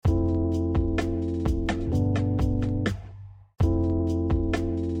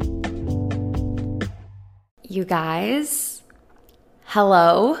You guys,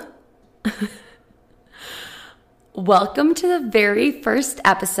 hello. Welcome to the very first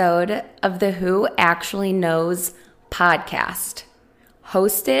episode of the Who Actually Knows podcast,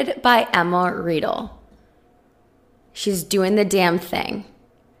 hosted by Emma Riedel. She's doing the damn thing.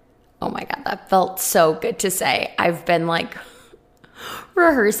 Oh my God, that felt so good to say. I've been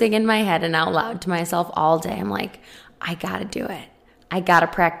rehearsing in my head and out loud to myself all day. I'm like, I gotta do it. I gotta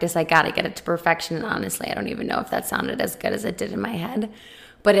practice. I gotta get it to perfection. And honestly, I don't even know if that sounded as good as it did in my head,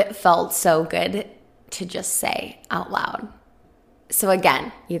 but it felt so good to just say out loud. So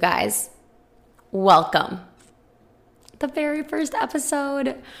again, you guys, welcome. The very first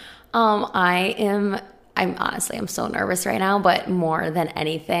episode. I'm so nervous right now, but more than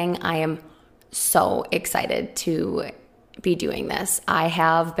anything, I am so excited to be doing this. I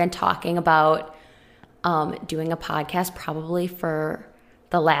have been talking about doing a podcast probably for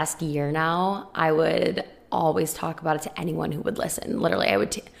the last year now. I would always talk about it to anyone who would listen. Literally, I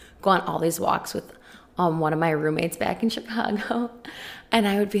would go on all these walks with one of my roommates back in Chicago, and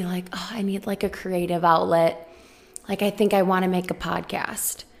I would be like, oh, I need a creative outlet. I think I want to make a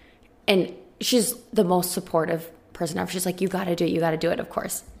podcast. And she's the most supportive person ever. She's like, you got to do it. You got to do it. Of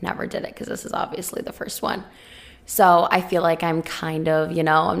course, never did it because this is obviously the first one. So I feel like I'm kind of,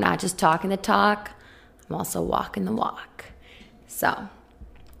 I'm not just talking the talk. I'm also walking the walk. So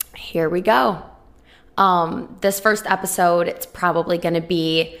here we go. This first episode, it's probably going to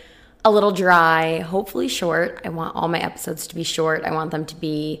be a little dry, hopefully short. I want all my episodes to be short. I want them to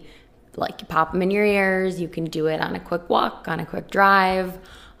be you pop them in your ears. You can do it on a quick walk, on a quick drive,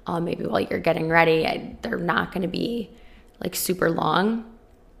 maybe while you're getting ready. They're not going to be super long.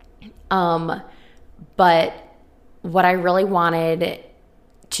 But what I really wanted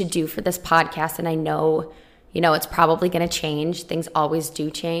to do for this podcast, and I know, it's probably going to change. Things always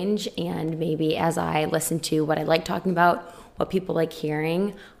do change. And maybe as I listen to what I like talking about, what people like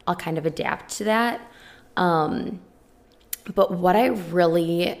hearing, I'll kind of adapt to that. But what I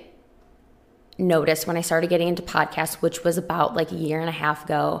really noticed when I started getting into podcasts, which was about a year and a half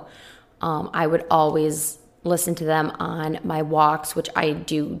ago, I would always listen to them on my walks, which I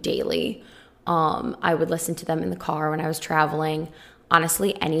do daily. I would listen to them in the car when I was traveling.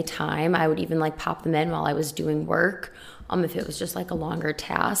 Honestly, anytime. I would even pop them in while I was doing work, if it was just a longer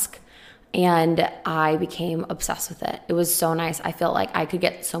task. And I became obsessed with it. It was so nice. I felt like I could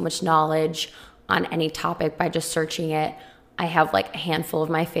get so much knowledge on any topic by just searching it. I have a handful of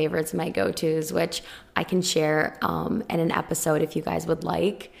my favorites, my go-tos, which I can share in an episode if you guys would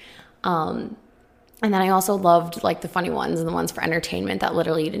like. And then I also loved the funny ones and the ones for entertainment that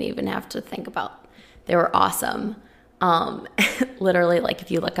literally you didn't even have to think about. They were awesome. Literally, if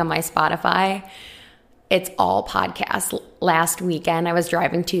you look on my Spotify, it's all podcasts. Last weekend, I was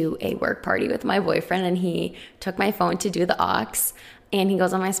driving to a work party with my boyfriend, and he took my phone to do the aux, and he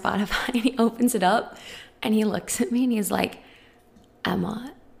goes on my Spotify, and he opens it up, and he looks at me, and he's like,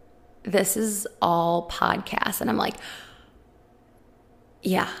 Emma, this is all podcasts. And I'm like,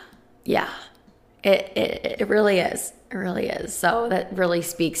 yeah, it really is. It really is. So that really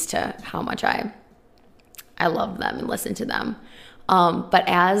speaks to how much I love them and listen to them. But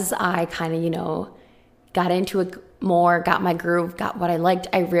as I kind of, got into it more, got my groove, got what I liked,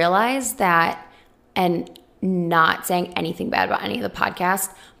 I realized that, and not saying anything bad about any of the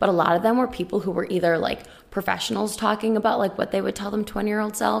podcasts, but a lot of them were people who were either professionals talking about what they would tell them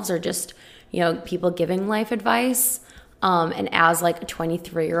 20-year-old selves, or just, people giving life advice. And as a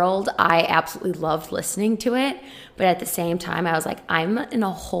 23-year-old, I absolutely loved listening to it. But at the same time, I was I'm in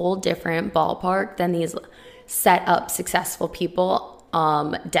a whole different ballpark than these set up successful people.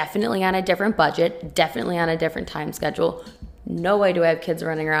 Definitely on a different budget, definitely on a different time schedule. No way do I have kids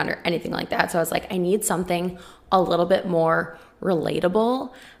running around or anything like that. So I was I need something a little bit more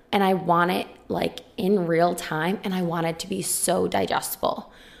relatable, and I want it in real time, and I want it to be so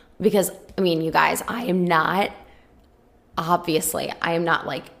digestible. Because, you guys, I am not I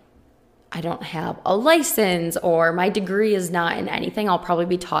don't have a license, or my degree is not in anything I'll probably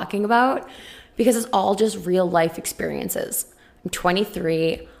be talking about, because it's all just real life experiences. I'm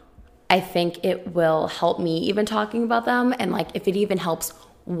 23. I think it will help me even talking about them. And if it even helps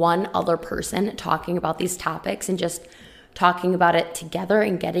one other person talking about these topics and just talking about it together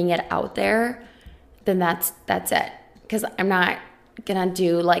and getting it out there, then that's it. Because I'm not going to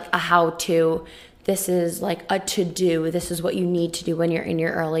do a how-to. This is a to-do. This is what you need to do when you're in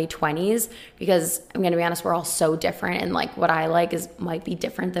your early 20s. Because I'm going to be honest, we're all so different. And what I might be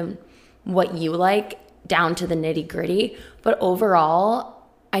different than what you like, down to the nitty-gritty. But overall,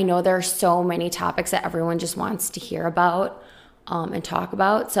 I know there are so many topics that everyone just wants to hear about. and talk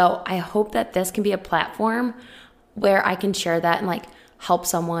about. So I hope that this can be a platform where I can share that and like help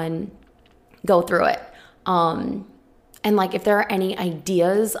someone go through it. And like if there are any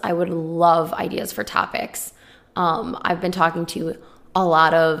ideas, I would love ideas for topics. I've been talking to a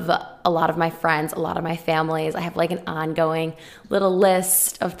lot of my friends, a lot of my families. I have like an ongoing little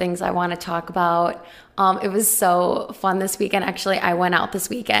list of things I want to talk about. It was so fun this weekend. Actually, I went out this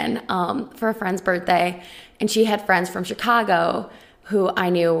weekend for a friend's birthday, and she had friends from Chicago who I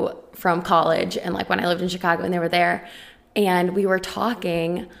knew from college and like when I lived in Chicago, and they were there, and we were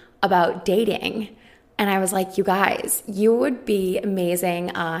talking about dating. And I was like, you guys, you would be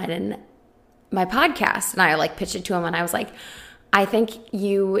amazing on my podcast. And I like pitched it to him, and I was like, I think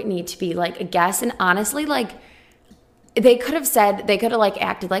you need to be like a guest. And honestly, like they could have like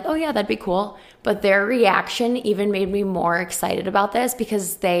acted like, oh yeah, that'd be cool. But their reaction even made me more excited about this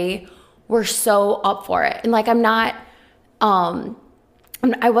because they were so up for it. And like, I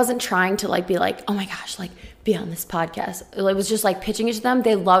wasn't trying to like be like, oh my gosh, like be on this podcast. It was just like pitching it to them.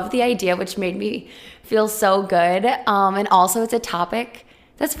 They loved the idea, which made me feel so good. And also it's a topic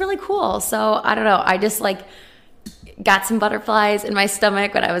that's really cool. So I don't know. I just like got some butterflies in my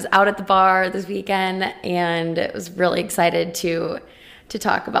stomach when I was out at the bar this weekend, and was really excited to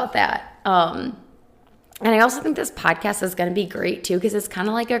talk about that. And I also think this podcast is going to be great too, because it's kind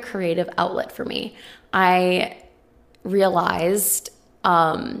of like a creative outlet for me. I realized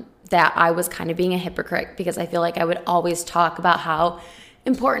that I was kind of being a hypocrite because I feel like I would always talk about how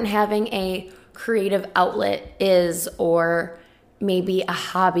important having a creative outlet is, or maybe a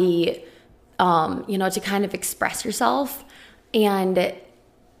hobby, to kind of express yourself. And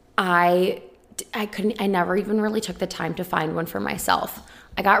I never even really took the time to find one for myself.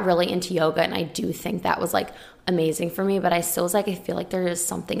 I got really into yoga, and I do think that was like amazing for me, but I still was like, I feel like there is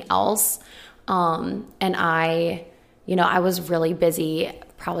something else. And I was really busy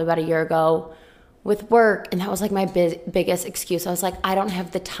probably about a year ago with work, and that was like my biggest excuse. I was like, I don't have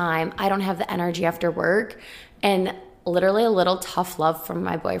the time. I don't have the energy after work. And literally a little tough love from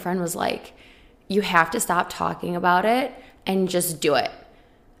my boyfriend was like, you have to stop talking about it and just do it.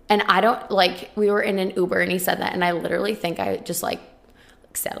 And I don't like, we were in an Uber and he said that, and I literally think I just like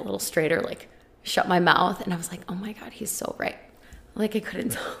sat a little straighter, like shut my mouth, and I was like, oh my God, he's so right. Like I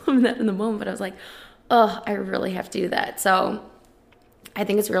couldn't tell him that in the moment, but I was like, oh, I really have to do that. So I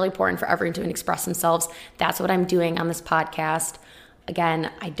think it's really important for everyone to express themselves. That's what I'm doing on this podcast. Again,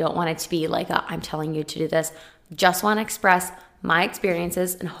 I don't want it to be like I'm telling you to do this. Just want to express my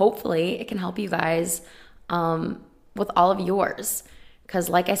experiences, and hopefully it can help you guys with all of yours. Because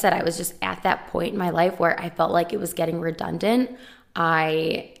like I said, I was just at that point in my life where I felt like it was getting redundant.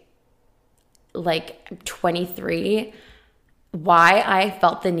 I'm 23. Why I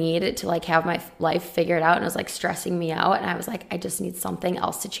felt the need to like have my life figured out, and it was like stressing me out, and I was like, I just need something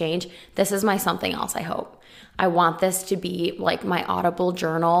else to change. This is my something else, I hope. I want this to be like my Audible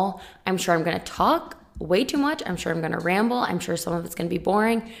journal. I'm sure I'm going to talk way too much. I'm sure I'm going to ramble. I'm sure some of it's going to be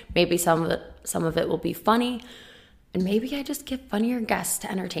boring. Maybe some of it will be funny, and maybe I just get funnier guests to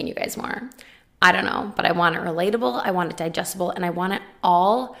entertain you guys more. I don't know, but I want it relatable. I want it digestible, and I want it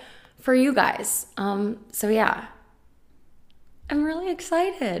all for you guys. So yeah. I'm really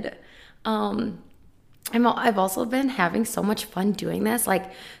excited. I've also been having so much fun doing this. Like,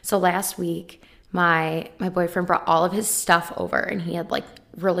 so last week, my boyfriend brought all of his stuff over, and he had like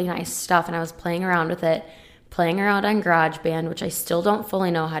really nice stuff, and I was playing around with it, playing around on GarageBand, which I still don't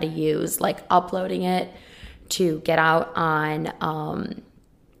fully know how to use, like uploading it to get out on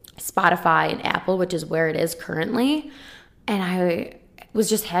Spotify and Apple, which is where it is currently. And I was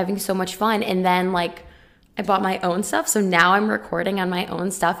just having so much fun. And then like I bought my own stuff. So now I'm recording on my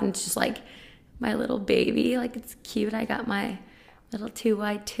own stuff, and it's just like my little baby. Like it's cute. I got my little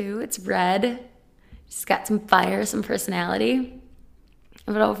 2x2. It's red. Just got some fire, some personality.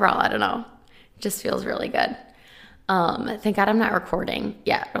 But overall, I don't know. It just feels really good. Thank God I'm not recording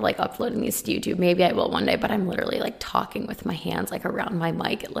yet or like uploading these to YouTube. Maybe I will one day, but I'm literally like talking with my hands like around my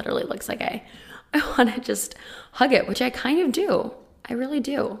mic. It literally looks like I want to just hug it, which I kind of do. I really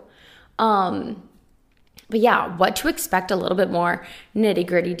do. But yeah, what to expect, a little bit more nitty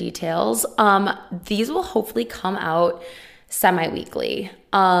gritty details. These will hopefully come out semi-weekly,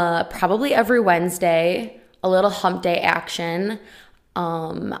 probably every Wednesday, a little hump day action.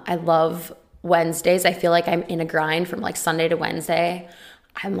 I love Wednesdays. I feel like I'm in a grind from like Sunday to Wednesday.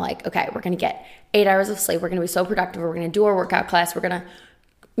 I'm like, okay, we're going to get 8 hours of sleep. We're going to be so productive. We're going to do our workout class. We're going to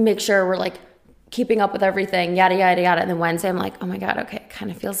make sure we're like keeping up with everything, yada, yada, yada. And then Wednesday, I'm like, oh my God, okay, it kind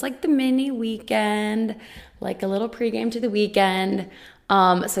of feels like the mini weekend, like a little pregame to the weekend.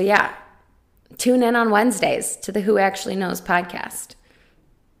 So yeah, tune in on Wednesdays to the Who Actually Knows podcast.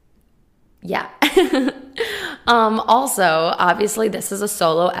 Yeah. Also, obviously, this is a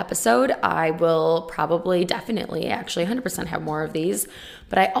solo episode. I will probably, definitely, actually 100% have more of these,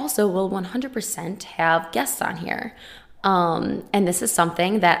 but I also will 100% have guests on here. And this is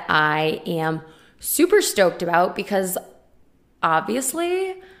something that I am super stoked about because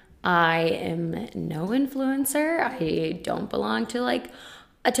obviously I am no influencer. I don't belong to like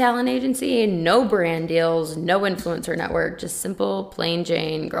a talent agency, no brand deals, no influencer network, just simple, plain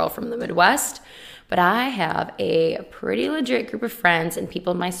Jane girl from the Midwest. But I have a pretty legit group of friends and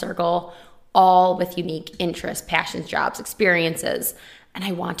people in my circle, all with unique interests, passions, jobs, experiences. And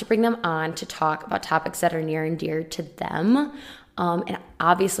I want to bring them on to talk about topics that are near and dear to them. And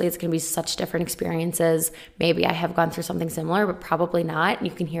obviously it's going to be such different experiences. Maybe I have gone through something similar, but probably not. You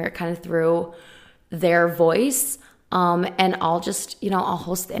can hear it kind of through their voice. And I'll just, I'll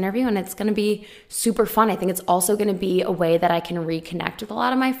host the interview and it's going to be super fun. I think it's also going to be a way that I can reconnect with a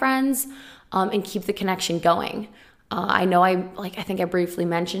lot of my friends, and keep the connection going. I know I think I briefly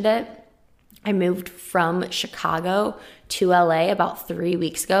mentioned it. I moved from Chicago to LA about 3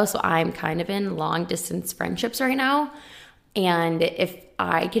 weeks ago. So I'm kind of in long distance friendships right now. And if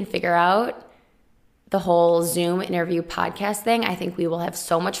I can figure out the whole Zoom interview podcast thing, I think we will have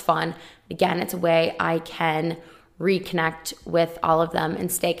so much fun. Again, it's a way I can reconnect with all of them and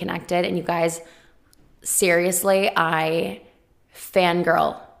stay connected. And you guys, seriously, I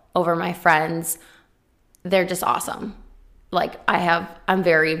fangirl over my friends. They're just awesome. I'm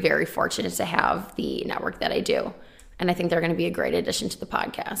very, very fortunate to have the network that I do. And I think they're going to be a great addition to the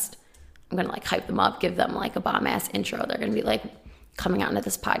podcast. I'm going to hype them up, give them a bomb ass intro. They're going to be coming out into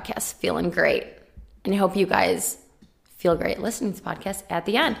this podcast feeling great. And I hope you guys feel great listening to the podcast at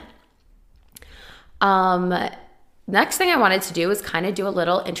the end. Next thing I wanted to do is kind of do a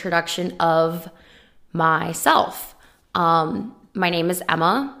little introduction of myself. My name is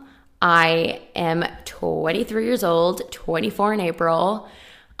Emma. I am 23 years old, 24 in April.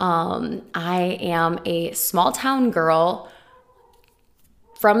 I am a small town girl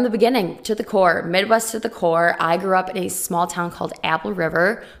from the beginning to the core, Midwest to the core. I grew up in a small town called Apple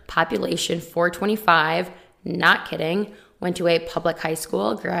River, population 425. Not kidding. Went to a public high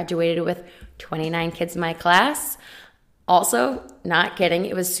school, graduated with 29 kids in my class. Also, not kidding.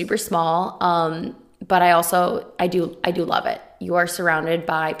 It was super small. But I do love it. You are surrounded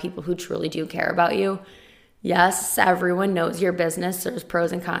by people who truly do care about you. Yes, everyone knows your business. There's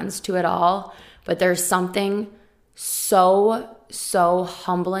pros and cons to it all, but there's something so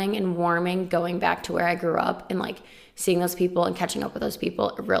humbling and warming going back to where I grew up and seeing those people and catching up with those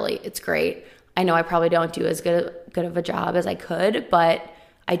people. Really, it's great. I know I probably don't do as good of a job as I could, but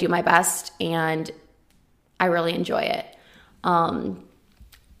I do my best and I really enjoy it.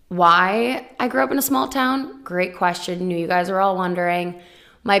 Why I grew up in a small town? Great question. Knew you guys were all wondering.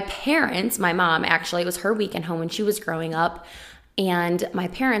 My mom actually, it was her weekend home when she was growing up. And my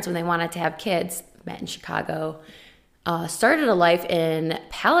parents, when they wanted to have kids, met in Chicago, started a life in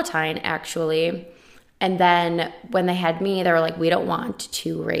Palatine actually. And then when they had me, they were like, we don't want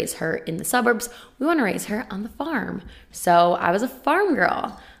to raise her in the suburbs. We want to raise her on the farm. So I was a farm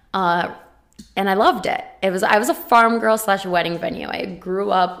girl. And I loved it. I was a farm girl / wedding venue. I grew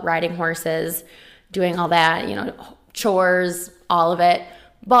up riding horses, doing all that, chores, all of it.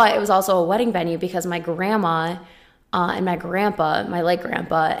 But it was also a wedding venue because my grandma and my grandpa, my late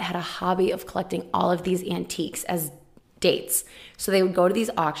grandpa, had a hobby of collecting all of these antiques as dates. So they would go to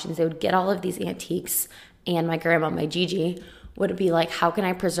these auctions. They would get all of these antiques. And my grandma, my Gigi, would be like, how can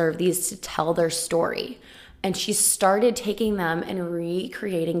I preserve these to tell their story? And she started taking them and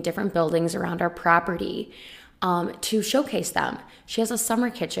recreating different buildings around our property to showcase them. She has a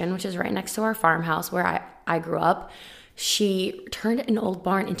summer kitchen, which is right next to our farmhouse where I grew up. She turned an old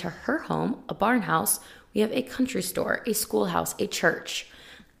barn into her home, a barn house. We have a country store, a schoolhouse, a church.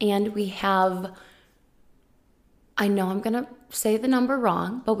 And we have, I know I'm going to say the number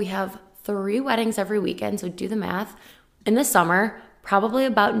wrong, but we have 3 weddings every weekend. So do the math. In the summer, probably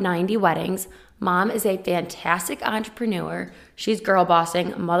about 90 weddings. Mom is a fantastic entrepreneur. She's girl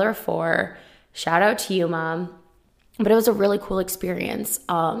bossing, mother of 4. Shout out to you, Mom. But it was a really cool experience.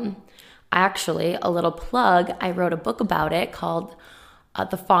 Actually, a little plug, I wrote a book about it called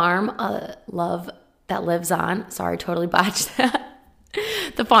The Farm, A Love That Lives On. Sorry, totally botched that.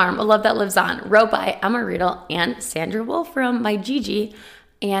 The Farm, A Love That Lives On, wrote by Emma Riedel and Sandra Wolfram, my Gigi.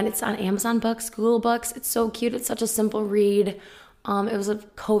 And it's on Amazon Books, Google Books. It's so cute. It's such a simple read. It was a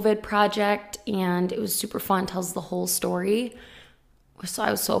COVID project, and it was super fun. It tells the whole story. So I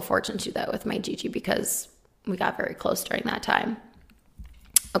was so fortunate to do that with my Gigi because we got very close during that time.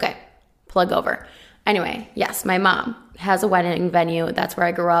 Okay, plug over. Anyway, yes, my mom has a wedding venue. That's where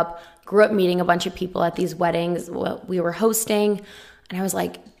I grew up meeting a bunch of people at these weddings we were hosting. And I was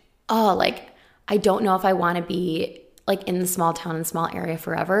like, oh, like, I don't know if I want to be like in the small town and small area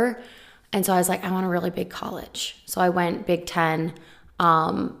forever. And so I was like, I want a really big college. So I went Big Ten.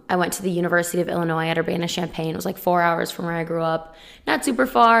 I went to the University of Illinois at Urbana-Champaign. It was like 4 hours from where I grew up. Not super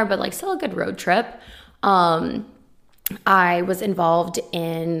far, but like still a good road trip. I was involved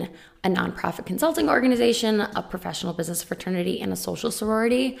in a nonprofit consulting organization, a professional business fraternity, and a social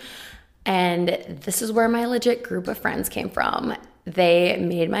sorority. And this is where my legit group of friends came from. They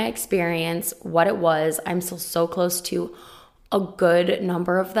made my experience what it was. I'm still so close to a good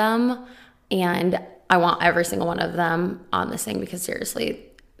number of them. And I want every single one of them on this thing because seriously,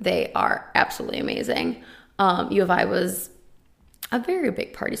 they are absolutely amazing. U of I was a very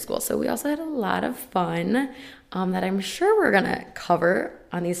big party school. So we also had a lot of fun that I'm sure we're going to cover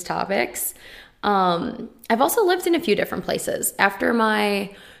on these topics. I've also lived in a few different places. After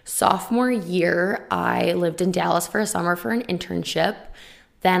my sophomore year, I lived in Dallas for a summer for an internship.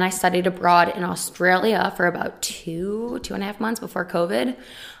 Then I studied abroad in Australia for about 2.5 months before COVID.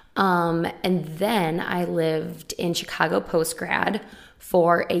 And then I lived in Chicago post-grad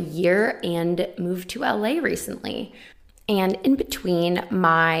for a year and moved to LA recently. And in between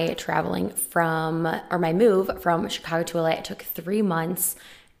my my move from Chicago to LA, it took 3 months,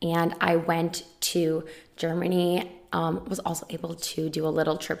 and I went to Germany, was also able to do a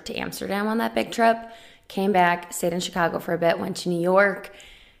little trip to Amsterdam on that big trip, came back, stayed in Chicago for a bit, went to New York,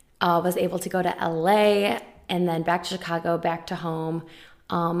 was able to go to LA, and then back to Chicago, back to home.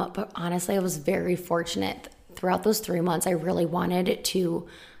 But honestly, I was very fortunate. Throughout those 3 months, I really wanted to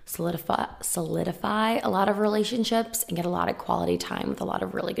solidify a lot of relationships and get a lot of quality time with a lot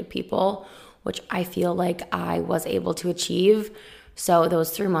of really good people, which I feel like I was able to achieve. So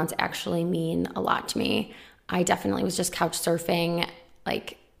those 3 months actually mean a lot to me. I definitely was just couch surfing,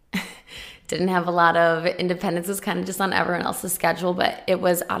 like didn't have a lot of independence, was kind of just on everyone else's schedule, but it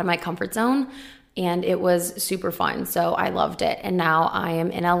was out of my comfort zone and it was super fun. So I loved it. And now I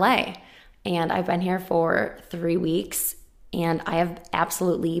am in LA and I've been here for 3 weeks and I have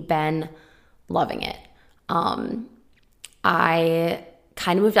absolutely been loving it. I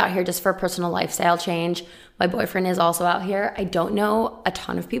kind of moved out here just for a personal lifestyle change. My boyfriend is also out here. I don't know a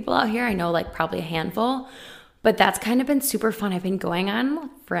ton of people out here. I know like probably a handful, but that's kind of been super fun. I've been going on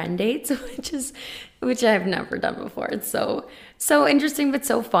friend dates, which I've never done before. It's so interesting, but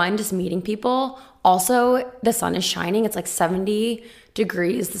so fun just meeting people. Also, the sun is shining. It's like 70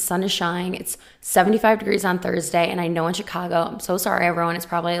 degrees. The sun is shining. It's 75 degrees on Thursday. And I know in Chicago, I'm so sorry, everyone, it's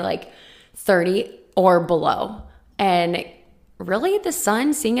probably like 30 or below. And really, the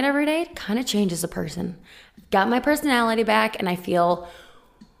sun, seeing it every day, kind of changes a person. Got my personality back, and I feel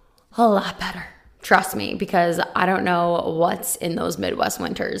a lot better. Trust me, because I don't know what's in those Midwest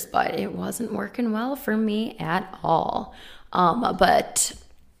winters, but it wasn't working well for me at all. But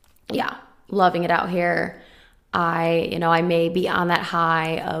yeah, loving it out here. I may be on that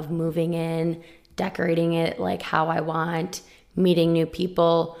high of moving in, decorating it like how I want, meeting new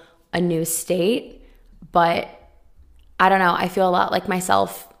people, a new state, but I don't know. I feel a lot like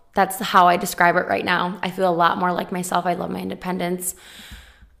myself. That's how I describe it right now. I feel a lot more like myself. I love my independence.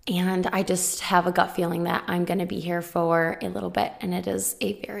 And I just have a gut feeling that I'm going to be here for a little bit. And it is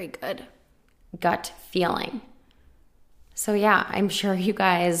a very good gut feeling. So yeah, I'm sure you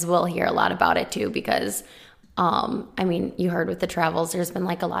guys will hear a lot about it too because, you heard with the travels, there's been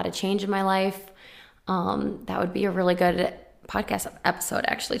like a lot of change in my life. That would be a really good podcast episode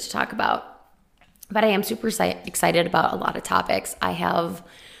actually to talk about. But I am super excited about a lot of topics. I have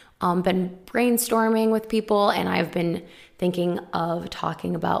been brainstorming with people, and I've been thinking of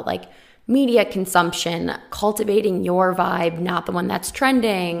talking about like media consumption, cultivating your vibe, not the one that's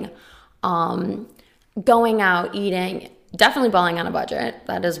trending, going out, eating, definitely balling on a budget.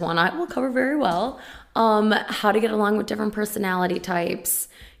 That is one I will cover very well. How to get along with different personality types,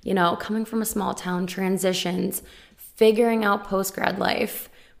 coming from a small town, transitions, figuring out post-grad life,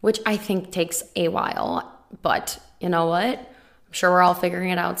 which I think takes a while, but you know what? I'm sure we're all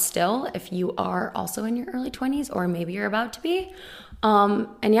figuring it out still if you are also in your early 20s or maybe you're about to be.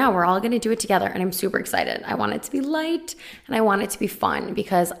 And yeah, we're all going to do it together and I'm super excited. I want it to be light and I want it to be fun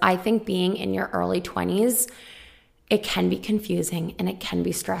because I think being in your early 20s, it can be confusing and it can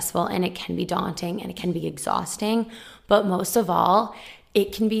be stressful and it can be daunting and it can be exhausting. But most of all,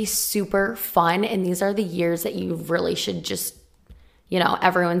 it can be super fun. And these are the years that you really should just,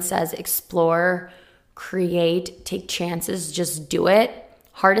 everyone says explore, create, take chances, just do it.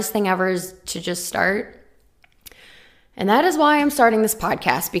 Hardest thing ever is to just start. And that is why I'm starting this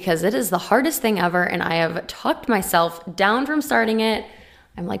podcast, because it is the hardest thing ever. And I have talked myself down from starting it.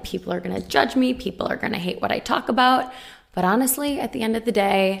 I'm like, people are going to judge me. People are going to hate what I talk about. But honestly, at the end of the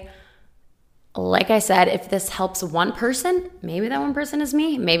day, like I said, if this helps one person, maybe that one person is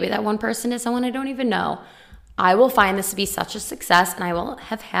me. Maybe that one person is someone I don't even know. I will find this to be such a success, and I will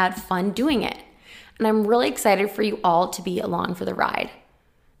have had fun doing it. And I'm really excited for you all to be along for the ride.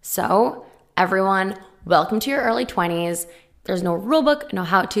 So, everyone, welcome to your early 20s. There's no rule book, no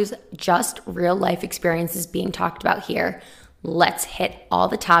how-tos, just real life experiences being talked about here. Let's hit all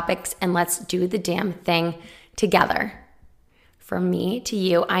the topics and let's do the damn thing together. From me to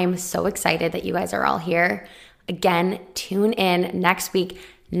you, I am so excited that you guys are all here. Again, tune in next week,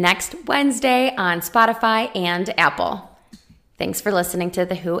 next Wednesday on Spotify and Apple. Thanks for listening to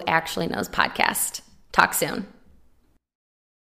the Who Actually Knows podcast. Talk soon.